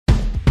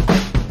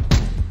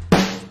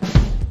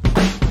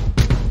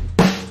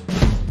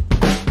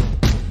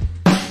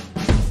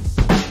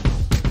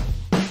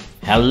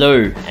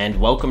Hello and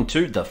welcome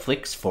to the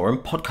Flix Forum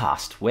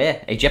podcast,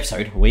 where each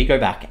episode we go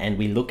back and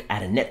we look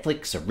at a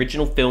Netflix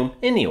original film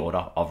in the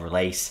order of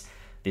release.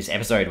 This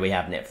episode we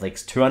have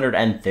Netflix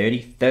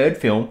 233rd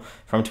film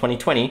from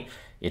 2020.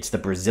 It's the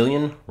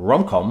Brazilian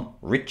rom-com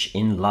Rich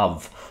in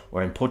Love,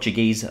 or in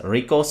Portuguese,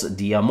 Ricos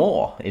de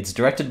Amor. It's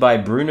directed by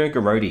Bruno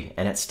Garotti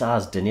and it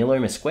stars Danilo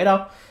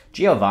Mesquita,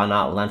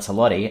 Giovanna,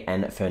 Lancellotti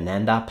and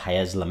Fernanda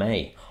Paes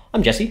Leme.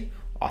 I'm Jesse.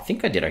 I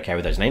think I did okay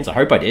with those names. I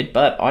hope I did,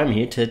 but I'm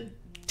here to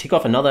tick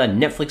off another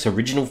Netflix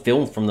original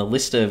film from the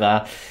list of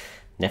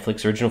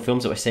Netflix original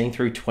films that we're seeing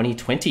through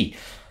 2020.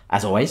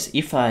 As always,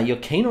 if you're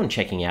keen on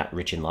checking out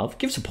Rich in Love,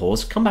 give us a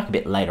pause, come back a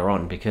bit later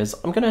on, because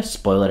I'm going to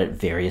spoil it at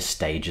various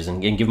stages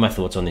and give my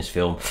thoughts on this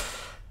film.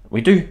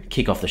 We do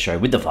kick off the show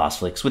with the Fast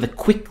Flicks, with a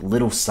quick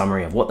little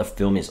summary of what the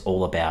film is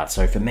all about.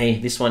 So for me,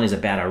 this one is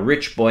about a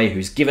rich boy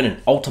who's given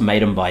an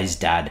ultimatum by his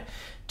dad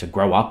to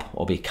grow up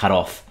or be cut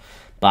off,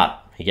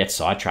 but he gets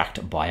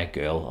sidetracked by a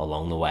girl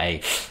along the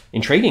way.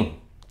 Intriguing.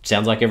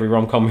 Sounds like every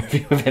rom-com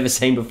movie we've ever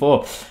seen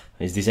before.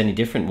 Is this any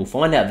different? We'll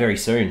find out very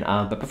soon.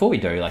 But before we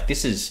do,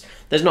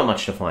 there's not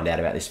much to find out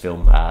about this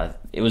film.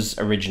 It was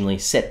originally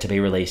set to be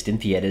released in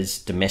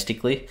theaters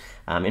domestically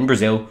in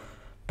Brazil,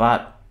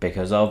 but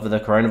because of the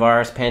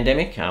coronavirus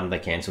pandemic, they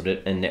cancelled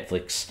it and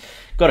Netflix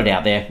got it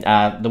out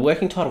there. The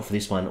working title for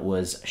this one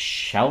was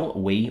Shall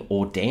We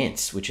or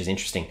Dance, which is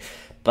interesting.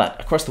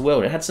 But across the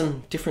world, it had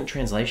some different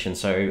translations.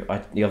 So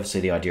obviously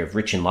the idea of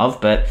Rich in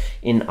Love, but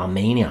in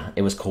Armenia,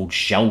 it was called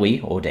Shall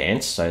We or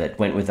Dance. So that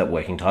went with that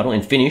working title.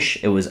 In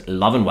Finnish, it was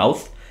Love and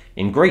Wealth.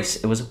 In Greece,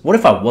 it was What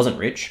If I Wasn't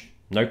Rich?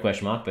 No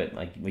question mark, but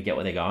we get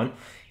where they're going.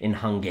 In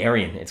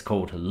Hungarian, it's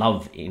called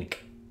Love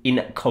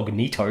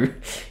Incognito.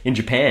 In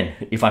Japan,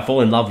 If I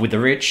Fall in Love with the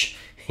Rich.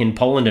 In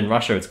Poland and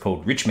Russia, it's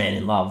called Rich Man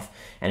in Love.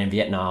 And in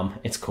Vietnam,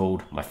 it's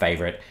called, my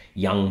favorite,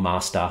 Young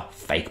Master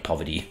Fake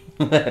Poverty.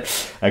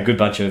 A good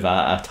bunch of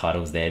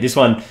titles there. This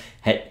one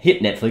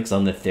hit Netflix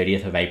on the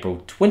 30th of April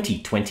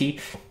 2020.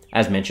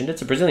 As mentioned,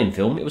 it's a Brazilian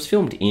film. It was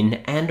filmed in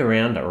and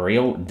around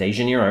Rio de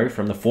Janeiro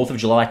from the 4th of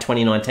July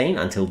 2019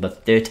 until the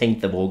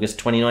 13th of August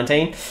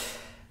 2019.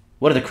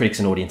 What are the critics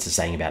and audiences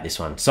saying about this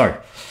one? So,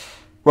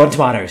 Rotten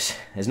Tomatoes.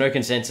 There's no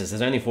consensus.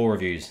 There's only 4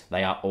 reviews.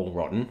 They are all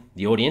rotten.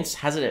 The audience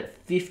has it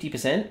at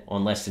 50%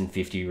 on less than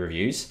 50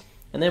 reviews.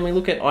 And then we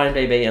look at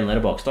IMDb and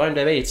Letterboxd.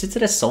 IMDb, it sits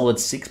at a solid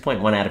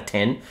 6.1 out of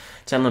 10.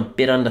 It's on a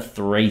bit under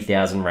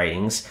 3,000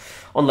 ratings.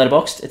 On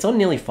Letterboxd, it's on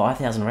nearly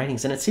 5,000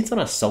 ratings, and it sits on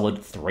a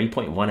solid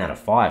 3.1 out of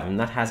 5, and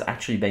that has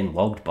actually been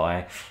logged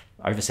by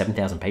over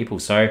 7,000 people.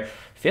 So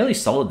fairly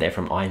solid there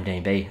from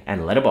IMDb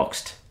and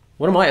Letterboxd.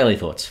 What are my early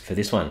thoughts for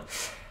this one?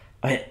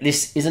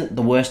 This isn't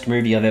the worst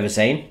movie I've ever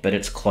seen, but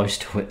it's close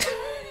to it.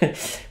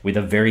 With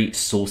a very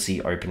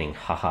saucy opening.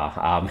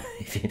 Haha.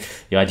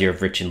 The idea of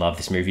Rich in Love,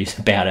 this movie is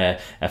about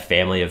a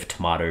family of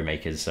tomato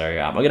makers. So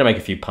I'm going to make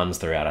a few puns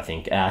throughout, I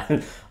think.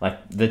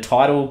 The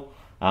title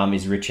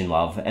is Rich in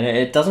Love, and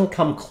it doesn't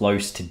come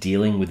close to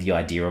dealing with the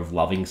idea of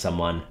loving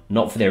someone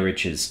not for their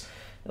riches.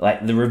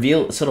 The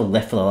reveal is sort of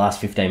left for the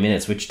last 15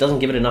 minutes, which doesn't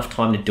give it enough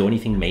time to do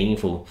anything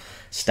meaningful.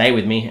 Stay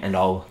with me and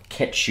I'll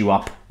catch you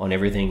up on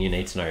everything you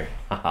need to know.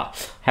 Haha.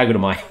 How good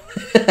am I?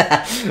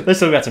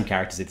 Let's talk about some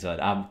characters inside.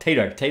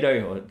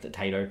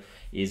 Tato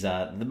is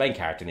the main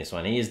character in this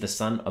one. He is the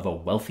son of a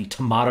wealthy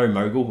tomato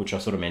mogul, which I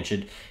sort of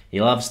mentioned.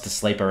 He loves to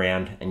sleep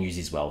around and use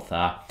his wealth.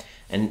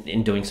 And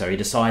in doing so, he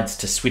decides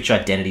to switch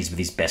identities with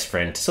his best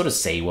friend to sort of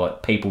see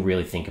what people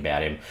really think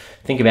about him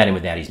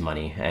without his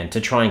money, and to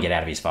try and get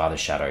out of his father's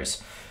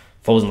shadows.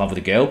 Falls in love with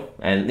a girl,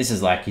 and this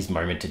is like his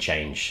moment to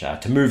change,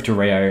 to move to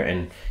Rio,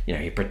 and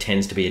he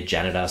pretends to be a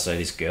janitor so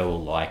this girl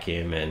will like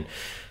him, and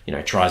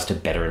tries to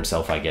better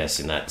himself, I guess,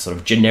 in that sort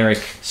of generic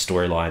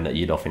storyline that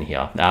you'd often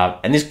hear.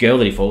 And this girl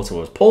that he falls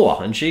for is Paula,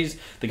 and she's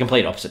the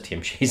complete opposite to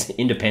him. She's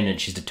independent,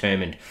 she's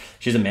determined,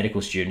 she's a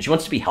medical student, she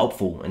wants to be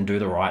helpful and do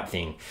the right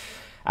thing.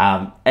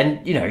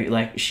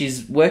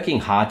 She's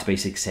working hard to be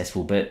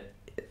successful, but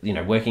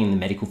working in the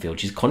medical field,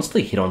 she's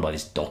constantly hit on by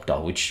this doctor,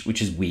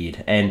 which is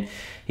weird, and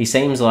he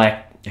seems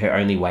like her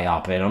only way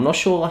up, and I'm not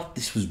sure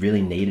this was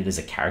really needed as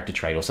a character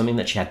trait or something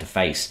that she had to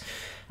face,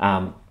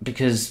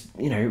 because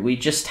we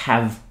just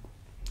have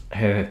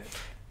her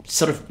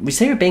we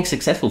see her being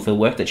successful for the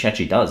work that she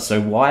actually does.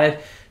 So why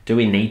do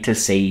we need to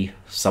see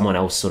someone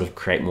else sort of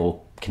create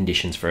more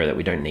conditions for her that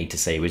we don't need to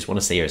see? We just want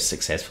to see her as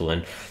successful,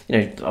 and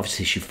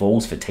obviously she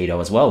falls for Tito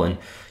as well, and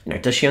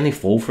does she only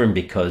fall for him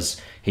because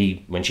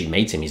when she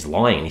meets him, he's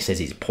lying and he says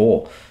he's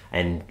poor,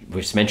 and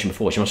we've mentioned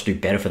before she wants to do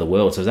better for the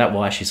world, so is that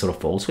why she sort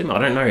of falls for him? I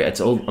don't know.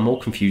 I'm all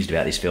confused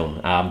about this film.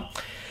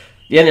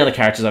 The only other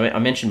characters I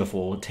mentioned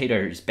before,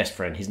 Tito's best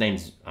friend, his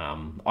name's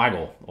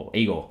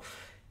Igor,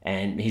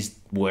 and he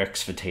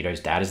works for Tito's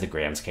dad as the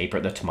groundskeeper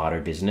at the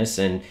tomato business,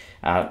 and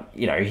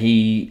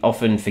he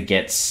often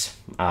forgets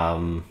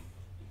what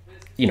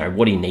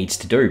he needs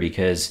to do,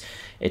 because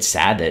it's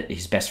sad that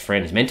his best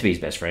friend is meant to be his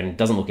best friend,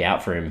 doesn't look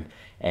out for him,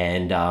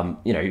 And,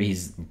 you know,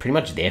 he's pretty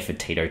much there for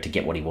Tito to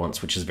get what he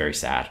wants, which is very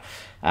sad.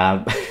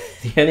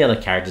 The only other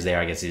characters there,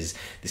 I guess, is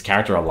this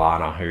character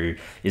Alana, who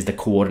is the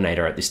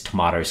coordinator at this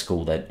tomato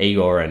school that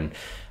Igor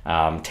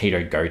and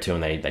Tito go to,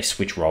 and they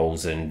switch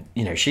roles. And,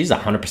 you know, she's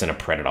 100% a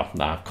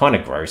predator. Kind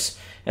of gross.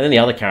 And then the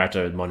other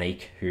character,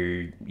 Monique,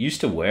 who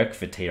used to work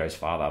for Tito's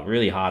father,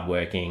 really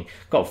hardworking,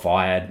 got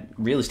fired,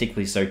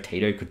 realistically so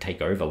Tito could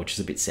take over, which is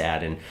a bit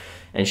sad.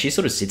 And she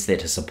sort of sits there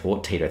to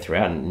support Tito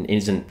throughout and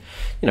isn't,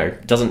 you know,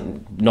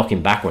 doesn't knock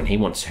him back when he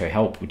wants her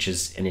help, which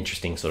is an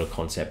interesting sort of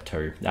concept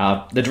too.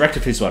 The director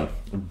for this one,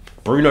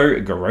 Bruno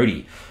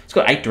Garotti. It's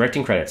got 8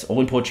 directing credits,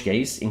 all in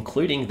Portuguese,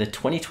 including the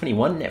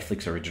 2021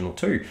 Netflix original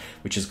too,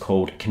 which is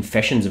called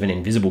Confessions of an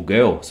Invisible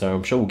Girl. So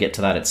I'm sure we'll get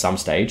to that at some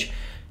stage.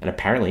 And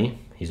apparently,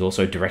 he's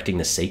also directing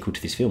the sequel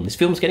to this film. This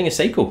film's getting a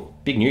sequel.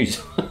 Big news.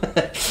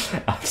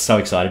 I'm so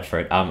excited for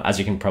it. As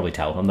you can probably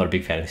tell, I'm not a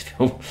big fan of this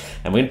film.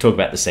 And we're going to talk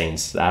about the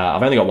scenes.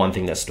 I've only got one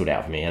thing that stood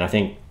out for me, and I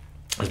think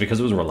it's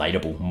because it was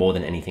relatable more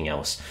than anything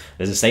else.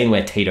 There's a scene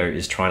where Tito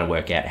is trying to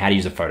work out how to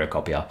use a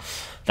photocopier.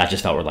 That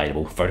just felt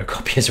relatable.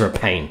 Photocopiers are a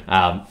pain.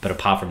 But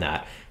apart from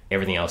that,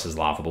 everything else is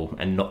laughable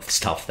and not the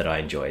stuff that I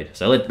enjoyed.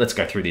 So let's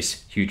go through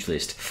this huge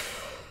list.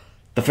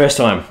 The first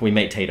time we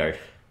meet Tito,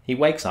 he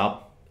wakes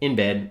up in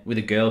bed with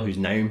a girl whose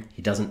name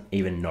he doesn't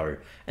even know.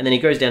 And then he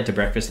goes down to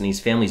breakfast and his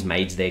family's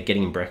maid's there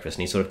getting him breakfast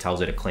and he sort of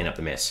tells her to clean up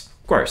the mess.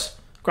 Gross.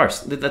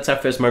 Gross. That's our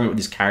first moment with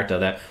this character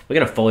that we're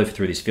going to follow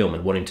through this film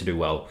and want him to do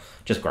well.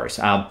 Just gross.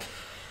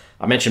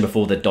 I mentioned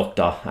before the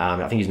doctor,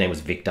 I think his name was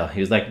Victor. He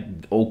was like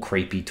all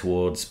creepy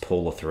towards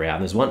Paula throughout.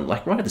 And there's one,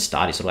 like right at the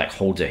start, he sort of like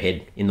holds her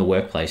head in the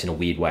workplace in a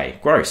weird way.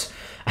 Gross.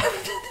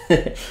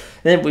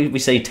 Then we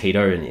see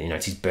Tito, and you know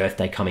it's his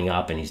birthday coming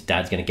up, and his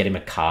dad's going to get him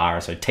a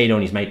car. So Tito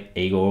and his mate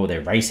Igor,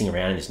 they're racing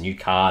around in this new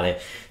car. They're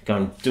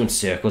doing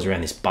circles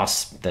around this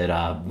bus that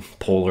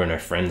Paula and her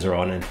friends are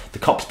on, and the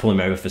cops pull him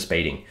over for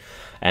speeding.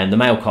 And the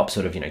male cop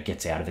sort of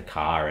gets out of the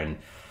car and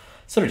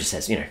sort of just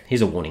says,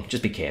 here's a warning,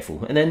 just be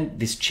careful. And then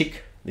this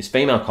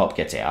female cop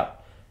gets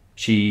out.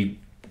 She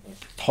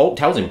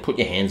tells him, put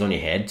your hands on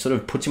your head, sort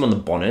of puts him on the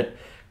bonnet,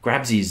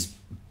 grabs his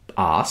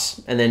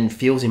ass, and then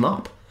feels him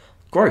up.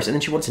 Gross. And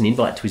then she wants an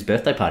invite to his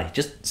birthday party.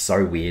 Just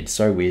so weird,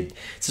 so weird. It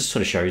just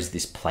sort of shows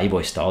this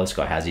playboy style this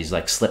guy has. He's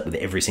like slept with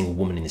every single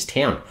woman in this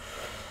town.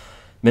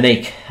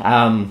 Monique,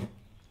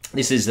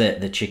 this is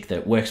the chick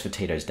that works for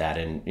Tito's dad,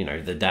 and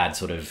the dad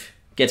sort of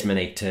gets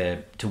Monique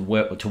to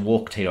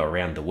walk Tito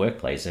around the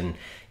workplace, and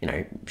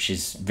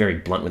she's very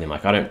blunt with him,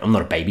 like I'm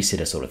not a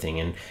babysitter sort of thing.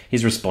 And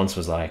his response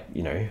was like,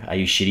 are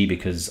you shitty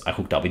because I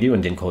hooked up with you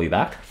and didn't call you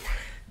back?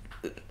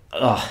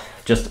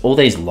 Just all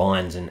these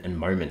lines and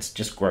moments,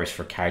 just gross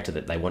for a character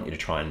that they want you to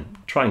try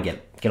and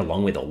get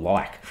along with or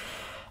like.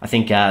 I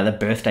think the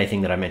birthday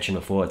thing that I mentioned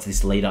before, it's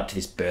this lead up to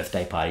this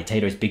birthday party,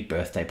 Tito's big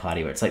birthday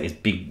party, where it's like this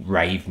big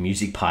rave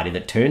music party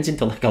that turns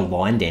into like a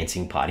line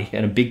dancing party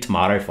and a big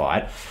tomato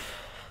fight.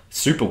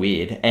 Super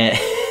weird. And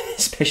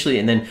especially,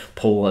 and then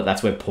Paula,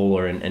 that's where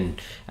Paula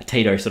and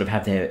Tito sort of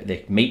have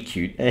their meet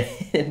cute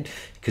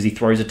because he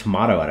throws a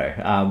tomato at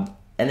her.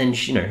 And then,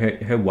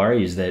 her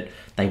worry is that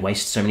they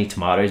waste so many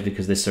tomatoes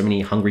because there's so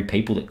many hungry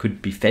people that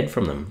could be fed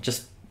from them.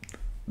 Just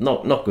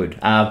not good.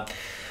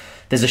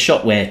 There's a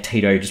shot where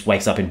Tito just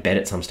wakes up in bed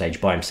at some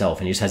stage by himself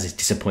and he just has this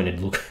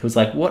disappointed look. It was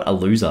like, what a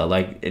loser.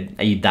 Like,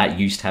 are you that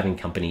used to having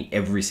company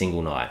every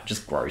single night?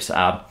 Just gross.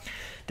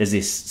 There's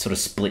this sort of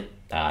split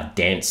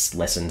dance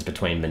lessons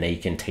between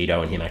Monique and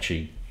Tito and him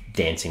actually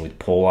dancing with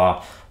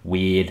Paula.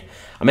 Weird.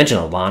 I mentioned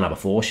Alana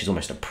before. She's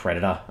almost a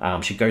predator.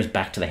 She goes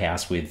back to the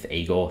house with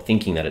Igor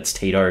thinking that it's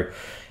Tito,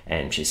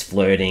 and she's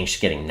flirting, she's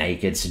getting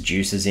naked,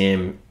 seduces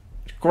him.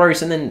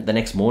 Gross. And then the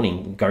next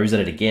morning goes at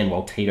it again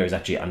while Tito's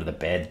actually under the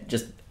bed.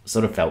 Just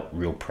sort of felt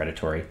real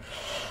predatory.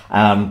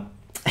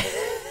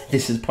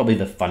 This is probably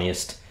the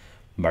funniest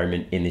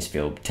moment in this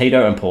film.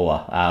 Tito and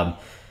Paula,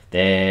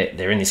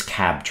 they're in this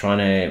cab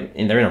they're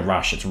in a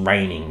rush. It's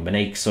raining.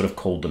 Monique sort of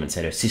called them and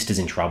said her sister's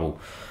in trouble.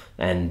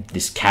 And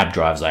this cab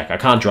driver's like, I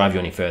can't drive you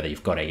any further.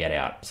 You've got to get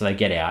out. So they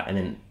get out, and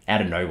then out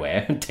of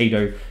nowhere,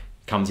 Tito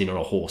comes in on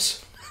a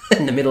horse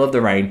in the middle of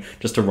the rain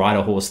just to ride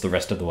a horse the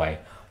rest of the way.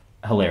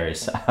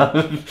 Hilarious.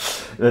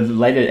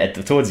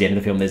 Later, towards the end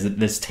of the film,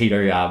 there's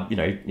Tito,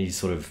 he's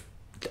sort of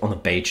on the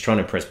beach trying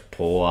to impress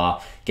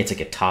Paula, gets a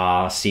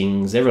guitar,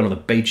 sings, everyone on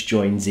the beach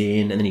joins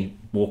in, and then he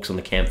walks on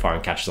the campfire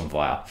and catches on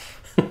fire.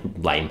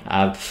 Lame.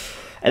 And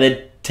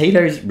then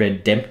Tito's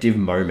redemptive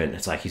moment,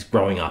 it's like he's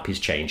growing up, he's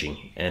changing.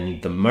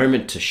 And the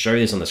moment to show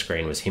this on the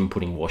screen was him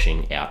putting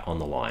washing out on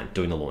the line,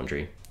 doing the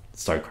laundry.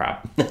 So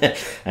crap.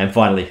 And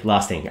finally,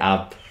 last thing,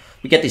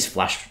 we get this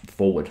flash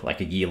forward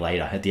like a year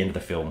later at the end of the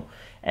film.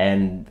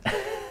 And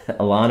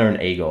Alana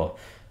and Igor,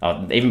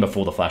 even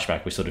before the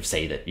flashback, we sort of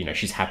see that,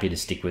 she's happy to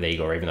stick with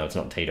Igor, even though it's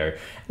not Tito. And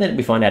then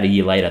we find out a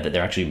year later that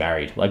they're actually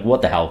married. Like,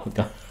 what the hell?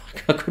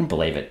 I couldn't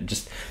believe it.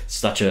 Just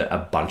such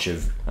a bunch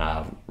of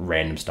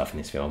random stuff in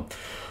this film.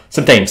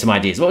 Some themes, some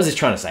ideas. What was this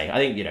trying to say? I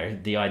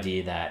think, the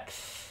idea that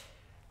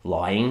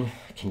lying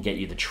can get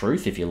you the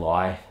truth if you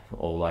lie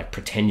or like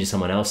pretend you're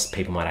someone else.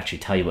 People might actually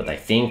tell you what they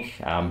think.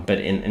 But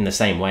in the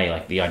same way,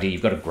 like the idea,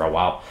 you've got to grow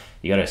up,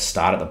 you got to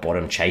start at the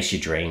bottom, chase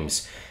your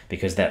dreams,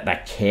 because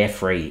that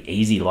carefree,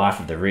 easy life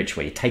of the rich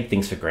where you take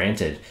things for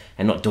granted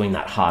and not doing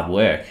that hard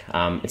work,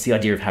 it's the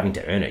idea of having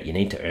to earn it. You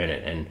need to earn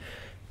it. And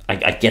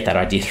I get that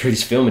idea through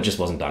this film. It just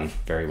wasn't done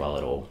very well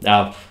at all.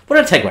 What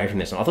did I take away from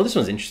this one? I thought this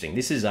one was interesting.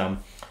 This is a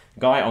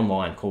guy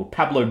online called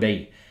Pablo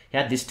B. He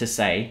had this to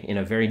say in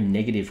a very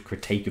negative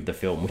critique of the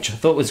film, which I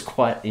thought was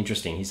quite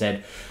interesting. He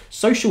said,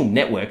 "Social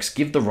networks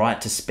give the right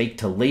to speak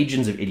to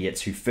legions of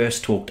idiots who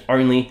first talked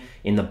only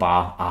in the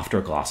bar after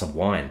a glass of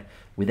wine,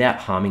 without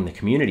harming the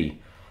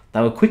community.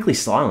 They were quickly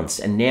silenced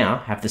and now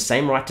have the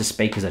same right to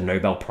speak as a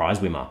Nobel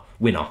Prize winner.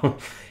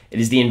 It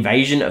is the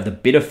invasion of the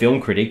bitter film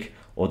critic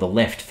or the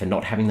left for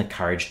not having the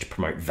courage to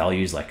promote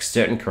values like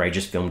certain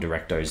courageous film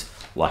directors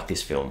like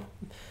this film."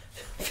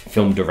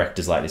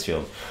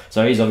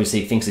 So he's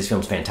obviously thinks this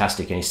film's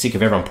fantastic and he's sick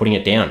of everyone putting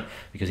it down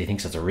because he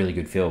thinks it's a really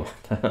good film.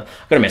 I've got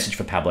a message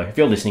for Pablo. If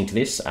you're listening to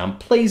this,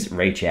 please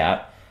reach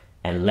out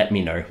and let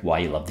me know why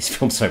you love this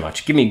film so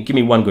much. Give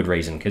me one good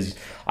reason, because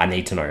I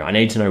need to know. I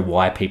need to know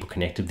why people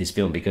connected with this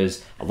film,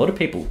 because a lot of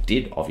people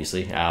did,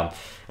 obviously, and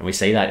we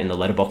see that in the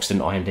Letterboxd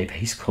and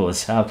IMDb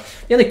scores. The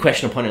only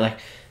question upon it, like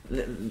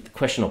the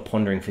question of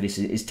pondering for this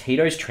is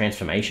Tito's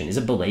transformation. Is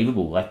it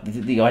believable? Like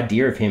the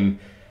idea of him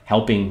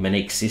helping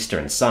Monique's sister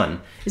and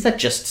son, is that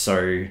just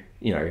so,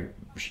 you know,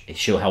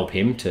 she'll help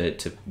him to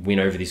win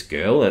over this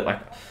girl? Like,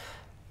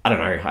 I don't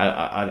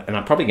know. And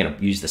I'm probably going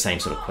to use the same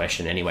sort of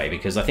question anyway,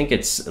 because I think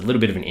it's a little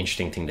bit of an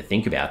interesting thing to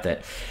think about,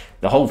 that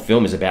the whole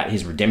film is about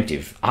his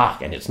redemptive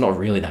arc, and it's not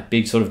really that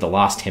big. Sort of the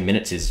last 10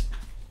 minutes is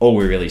all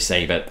we really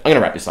see. But I'm going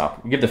to wrap this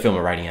up. Give the film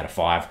a rating out of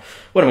 5.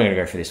 What am I going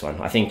to go for this one?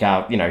 I think,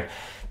 you know,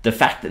 the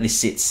fact that this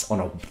sits on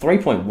a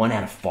 3.1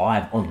 out of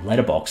 5 on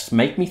Letterboxd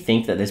make me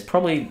think that there's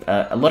probably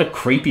a lot of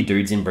creepy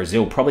dudes in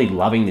Brazil probably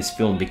loving this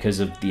film because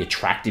of the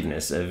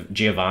attractiveness of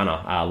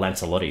Giovanna,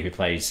 Lancellotti, who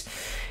plays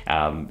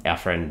our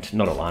friend,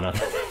 not Alana,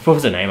 what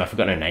was her name? I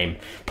forgot her name.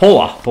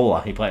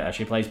 Paula.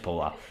 She plays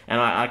Paula. And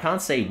I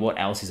can't see what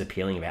else is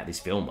appealing about this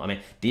film. I mean,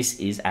 this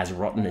is as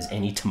rotten as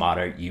any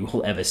tomato you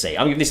will ever see.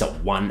 I'm giving this a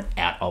 1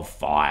 out of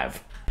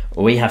 5.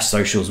 We have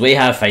socials. We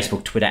have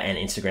Facebook, Twitter, and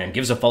Instagram.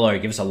 Give us a follow.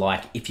 Give us a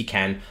like if you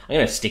can. I'm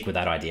going to stick with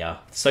that idea.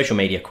 Social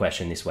media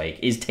question this week.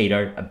 Is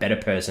Tito a better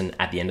person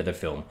at the end of the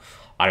film?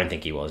 I don't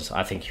think he was.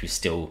 I think he was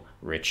still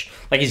rich.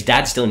 Like, his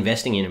dad's still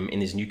investing in him in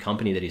this new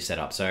company that he's set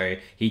up. So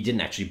he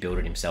didn't actually build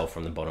it himself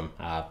from the bottom.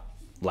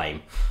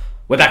 Lame.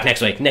 We're back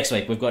next week. Next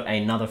week, we've got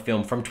another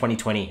film from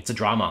 2020. It's a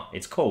drama.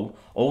 It's called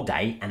All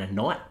Day and a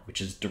Night,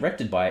 which is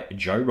directed by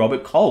Joe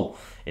Robert Cole.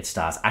 It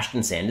stars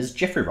Ashton Sanders,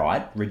 Jeffrey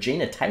Wright,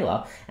 Regina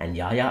Taylor, and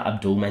Yahya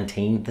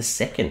Abdul-Mateen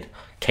II.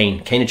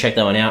 Keen to check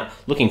that one out.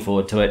 Looking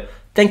forward to it.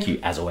 Thank you,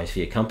 as always, for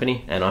your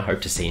company, and I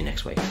hope to see you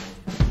next week.